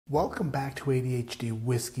Welcome back to ADHD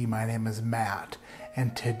Whiskey. My name is Matt,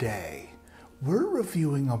 and today we're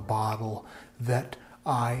reviewing a bottle that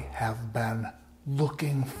I have been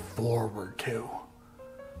looking forward to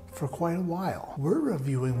for quite a while. We're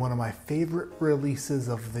reviewing one of my favorite releases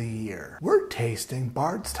of the year. We're tasting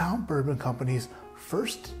Bardstown Bourbon Company's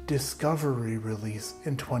first discovery release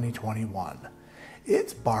in 2021.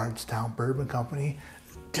 It's Bardstown Bourbon Company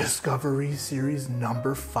Discovery Series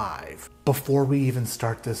number 5. Before we even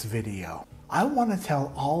start this video, I want to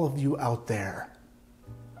tell all of you out there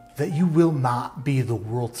that you will not be the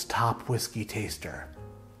world's top whiskey taster,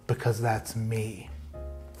 because that's me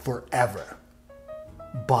forever.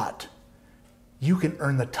 But you can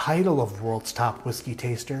earn the title of world's top whiskey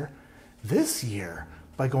taster this year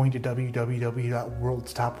by going to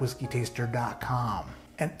www.worldstopwhiskeytaster.com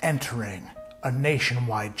and entering a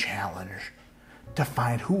nationwide challenge to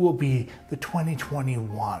find who will be the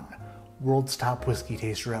 2021 World's Top Whiskey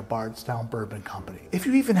Taster at Bardstown Bourbon Company. If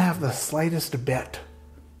you even have the slightest bit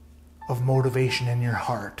of motivation in your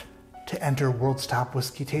heart to enter World's Top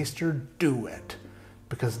Whiskey Taster, do it.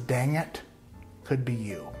 Because dang it, could be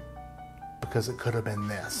you. Because it could have been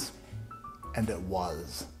this. And it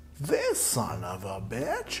was. This son of a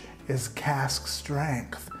bitch is cask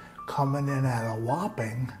strength, coming in at a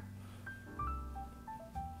whopping,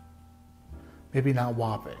 maybe not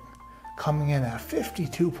whopping, coming in at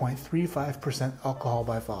 52.35% alcohol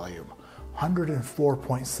by volume,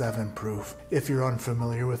 104.7 proof. If you're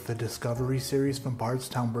unfamiliar with the Discovery Series from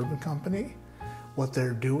Bardstown Bourbon Company, what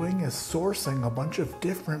they're doing is sourcing a bunch of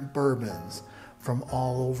different bourbons from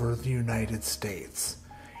all over the United States,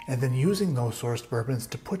 and then using those sourced bourbons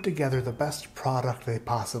to put together the best product they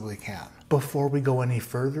possibly can. Before we go any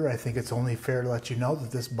further, I think it's only fair to let you know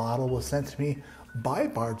that this bottle was sent to me by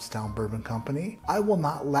Bardstown Bourbon Company. I will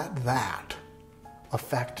not let that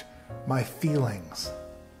affect my feelings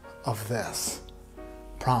of this.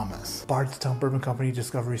 Promise. Bardstown Bourbon Company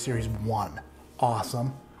Discovery Series 1,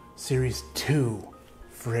 awesome. Series 2,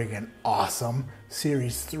 friggin' awesome.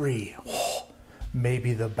 Series 3,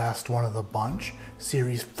 maybe the best one of the bunch.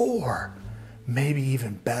 Series 4, maybe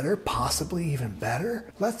even better, possibly even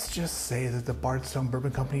better. Let's just say that the Bardstown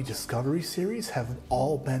Bourbon Company Discovery Series have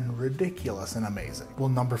all been ridiculous and amazing. Will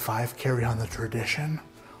number 5 carry on the tradition,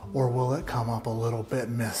 or will it come up a little bit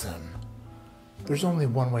missing? There's only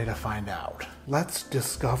one way to find out. Let's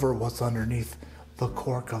discover what's underneath the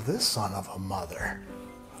cork of this son of a mother.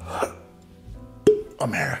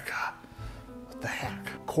 America. What the heck?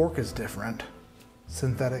 Cork is different.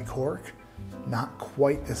 Synthetic cork, not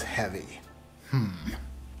quite as heavy.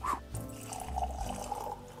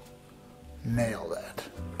 Nailed it.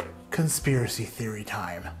 Conspiracy theory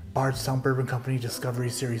time. Bardstown Bourbon Company Discovery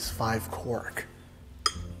Series 5 cork.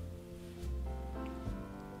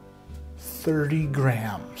 30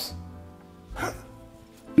 grams.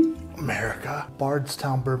 America.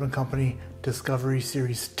 Bardstown Bourbon Company Discovery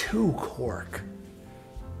Series 2 cork.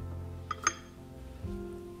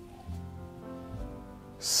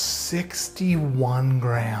 61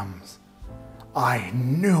 grams. I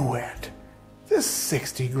knew it. This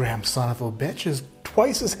 60-gram son of a bitch is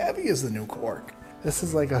twice as heavy as the new cork. This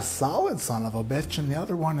is like a solid son of a bitch, and the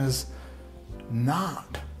other one is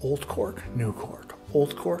not. Old cork, new cork.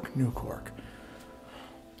 Old cork, new cork.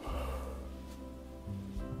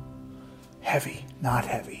 Heavy, not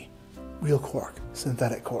heavy. Real cork,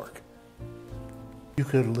 synthetic cork. You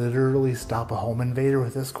could literally stop a home invader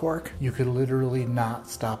with this cork. You could literally not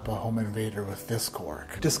stop a home invader with this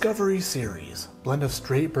cork. Discovery Series, blend of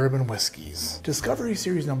straight bourbon whiskeys. Discovery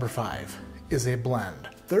Series number 5 is a blend.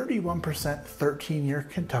 31% 13-year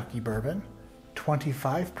Kentucky bourbon,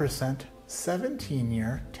 25%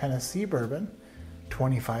 17-year Tennessee bourbon,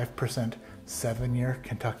 25% 7-year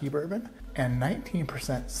Kentucky bourbon, and 19%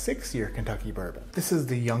 6-year Kentucky bourbon. This is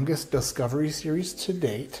the youngest Discovery Series to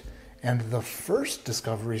date, and the first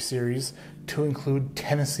Discovery Series to include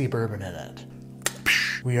Tennessee bourbon in it.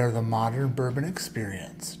 We are the modern bourbon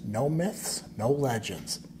experience. No myths, no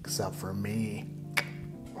legends, except for me.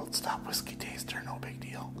 World's Top Whiskey Taster, no big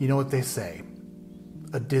deal. You know what they say,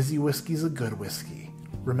 a dizzy whiskey's a good whiskey.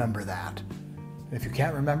 Remember that. And if you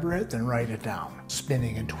can't remember it, then write it down.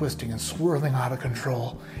 Spinning and twisting and swirling out of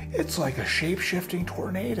control. It's like a shape-shifting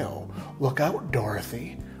tornado. Look out,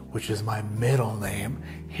 Dorothy, which is my middle name.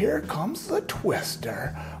 Here comes the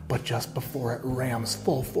twister. But just before it rams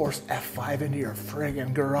full force F5 into your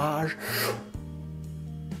friggin' garage,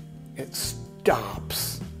 it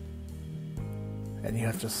stops. And you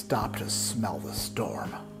have to stop to smell the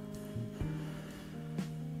storm.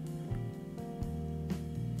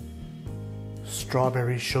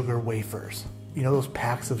 strawberry sugar wafers. You know those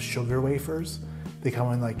packs of sugar wafers? They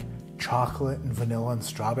come in like chocolate and vanilla and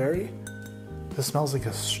strawberry. This smells like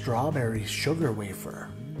a strawberry sugar wafer.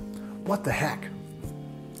 What the heck?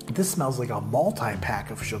 This smells like a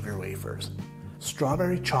multi-pack of sugar wafers.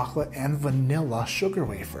 Strawberry, chocolate, and vanilla sugar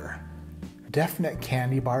wafer. Definite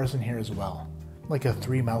candy bars in here as well. Like a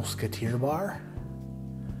Three Musketeer bar.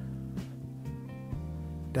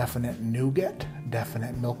 Definite nougat,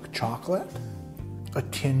 definite milk chocolate. A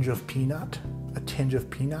tinge of peanut, a tinge of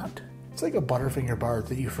peanut. It's like a Butterfinger bar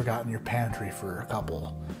that you forgot in your pantry for a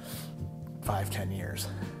couple, 5-10 years.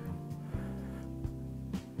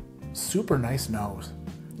 Super nice nose.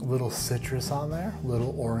 A little citrus on there,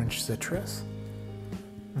 little orange citrus.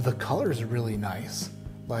 The color is really nice,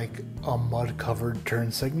 like a mud-covered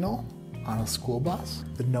turn signal on a school bus.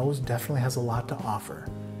 The nose definitely has a lot to offer,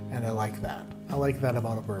 and I like that. I like that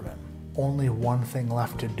about a bourbon. Only one thing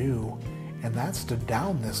left to do, and that's to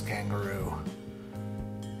down this kangaroo.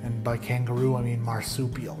 And by kangaroo, I mean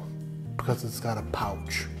marsupial, because it's got a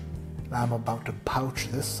pouch. And I'm about to pouch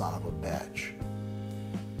this son of a bitch.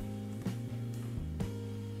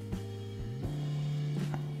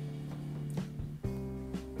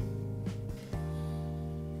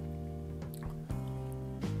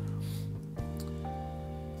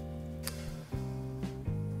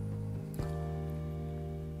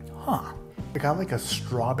 Huh. I got like a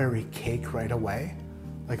strawberry cake right away,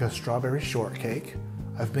 like a strawberry shortcake.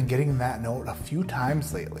 I've been getting that note a few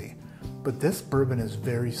times lately, but this bourbon is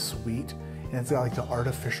very sweet and it's got like the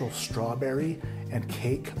artificial strawberry and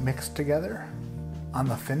cake mixed together. On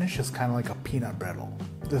the finish is kind of like a peanut brittle.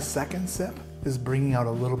 The second sip is bringing out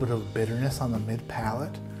a little bit of bitterness on the mid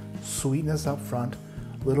palate, sweetness up front,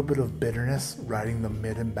 a little bit of bitterness riding the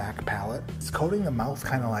mid and back palate. It's coating the mouth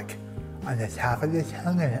kind of like on the top of the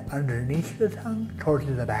tongue and underneath the tongue towards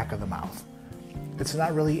the back of the mouth. It's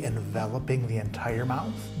not really enveloping the entire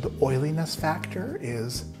mouth. The oiliness factor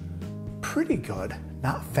is pretty good,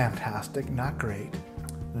 not fantastic, not great.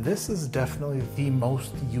 This is definitely the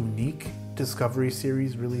most unique Discovery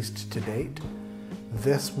series released to date.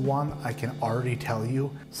 This one, I can already tell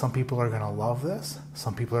you, some people are gonna love this,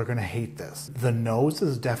 some people are gonna hate this. The nose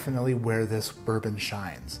is definitely where this bourbon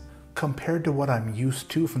shines. Compared to what I'm used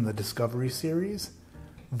to from the Discovery series,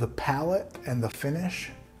 the palate and the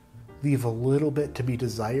finish leave a little bit to be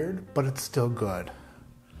desired, but it's still good.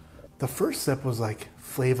 The first sip was like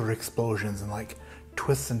flavor explosions and like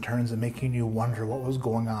twists and turns and making you wonder what was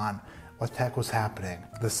going on, what the heck was happening.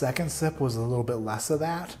 The second sip was a little bit less of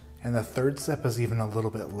that, and the third sip is even a little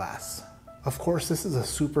bit less. Of course, this is a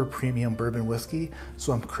super premium bourbon whiskey,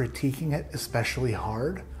 so I'm critiquing it especially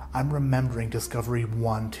hard. I'm remembering Discovery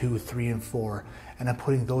 1, 2, 3, and 4, and I'm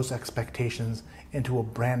putting those expectations into a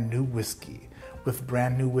brand new whiskey, with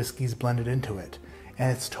brand new whiskeys blended into it,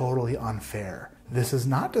 and it's totally unfair. This is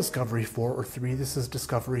not Discovery 4 or 3, this is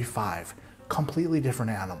Discovery 5. Completely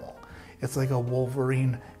different animal. It's like a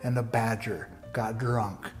Wolverine and a badger got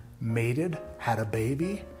drunk, mated, had a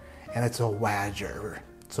baby, and it's a wadger.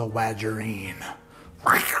 It's a wadgerine.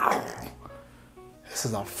 This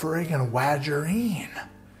is a friggin' wadgerine.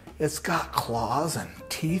 It's got claws and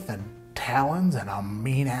teeth and talons and a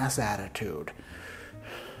mean-ass attitude.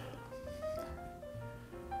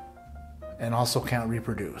 And also can't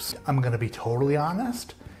reproduce. I'm gonna be totally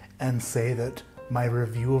honest and say that my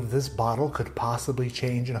review of this bottle could possibly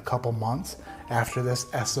change in a couple months after this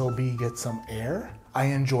SOB gets some air. I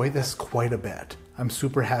enjoy this quite a bit. I'm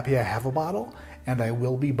super happy I have a bottle, and I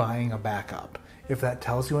will be buying a backup. If that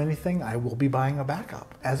tells you anything, I will be buying a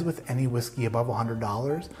backup. As with any whiskey above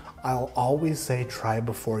 $100, I'll always say try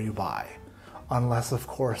before you buy. Unless, of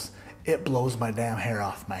course, it blows my damn hair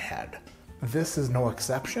off my head. This is no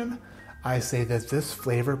exception. I say that this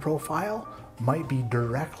flavor profile might be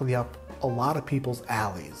directly up a lot of people's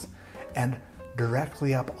alleys and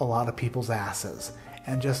directly up a lot of people's asses,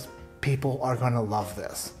 and just people are gonna love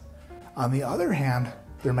this. On the other hand,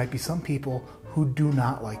 there might be some people who do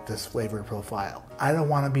not like this flavor profile. I don't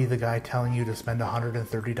want to be the guy telling you to spend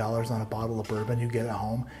 $130 on a bottle of bourbon you get at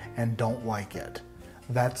home and don't like it.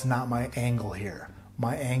 That's not my angle here.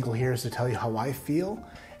 My angle here is to tell you how I feel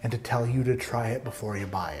and to tell you to try it before you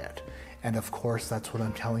buy it. And of course, that's what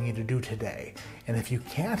I'm telling you to do today. And if you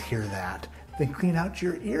can't hear that, then clean out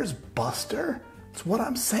your ears, buster. It's what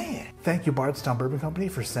I'm saying. Thank you, Bardstown Bourbon Company,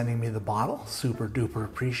 for sending me the bottle. Super duper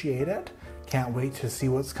appreciate it. Can't wait to see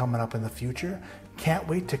what's coming up in the future. Can't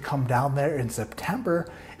wait to come down there in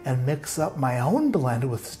September and mix up my own blend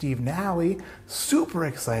with Steve Nally. Super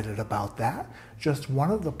excited about that. Just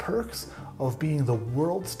one of the perks of being the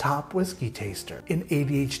world's top whiskey taster in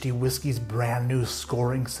ADHD Whiskey's brand new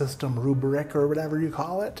scoring system rubric, or whatever you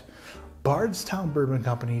call it. Bardstown Bourbon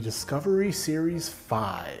Company Discovery Series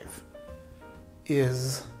 5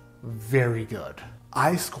 is very good.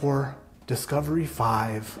 I score Discovery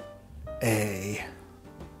 5 a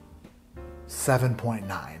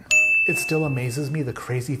 7.9. It still amazes me the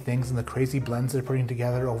crazy things and the crazy blends they're putting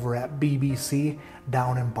together over at BBC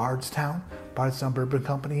down in Bardstown Bourbon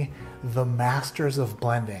Company, the masters of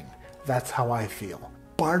blending. That's how I feel.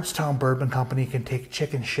 Bardstown Bourbon Company can take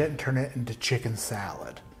chicken shit and turn it into chicken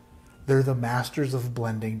salad. They're the masters of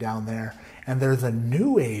blending down there, and they're the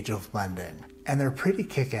new age of blending, and they're pretty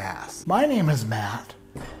kick-ass. My name is Matt.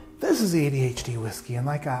 This is ADHD Whiskey, and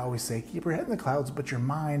like I always say, keep your head in the clouds, but your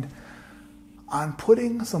mind on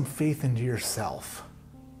putting some faith into yourself.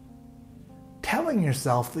 Telling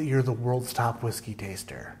yourself that you're the world's top whiskey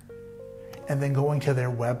taster, and then going to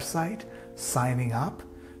their website, signing up,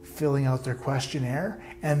 filling out their questionnaire,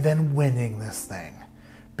 and then winning this thing.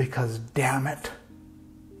 Because damn it,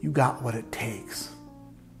 you got what it takes.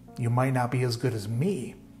 You might not be as good as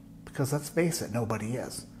me, because let's face it, nobody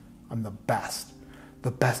is. I'm the best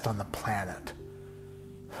on the planet.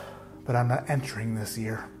 But I'm not entering this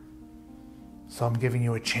year. So I'm giving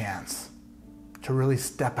you a chance to really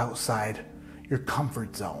step outside your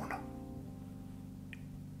comfort zone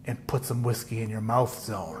and put some whiskey in your mouth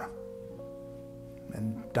zone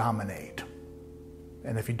and dominate.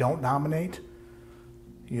 And if you don't dominate,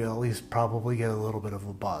 you at least probably get a little bit of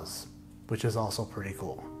a buzz, which is also pretty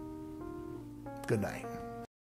cool. Good night.